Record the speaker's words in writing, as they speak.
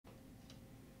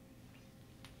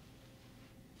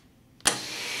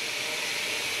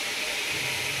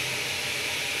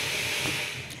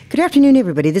afternoon,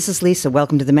 everybody. This is Lisa.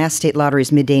 Welcome to the Mass State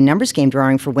Lottery's Midday Numbers Game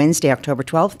drawing for Wednesday, October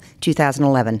 12th,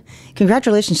 2011.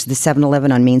 Congratulations to the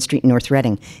 7-Eleven on Main Street in North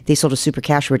Reading. They sold a Super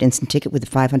Cash Reward instant ticket with a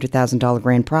 $500,000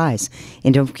 grand prize.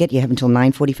 And don't forget, you have until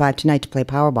 9:45 tonight to play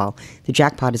Powerball. The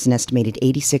jackpot is an estimated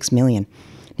 $86 million.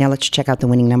 Now let's check out the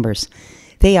winning numbers.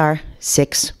 They are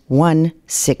 6, 1,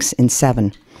 6, and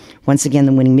 7. Once again,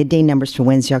 the winning midday numbers for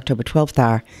Wednesday, October 12th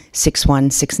are 6, 1,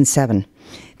 6, and 7.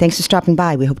 Thanks for stopping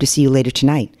by. We hope to see you later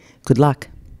tonight. Good luck.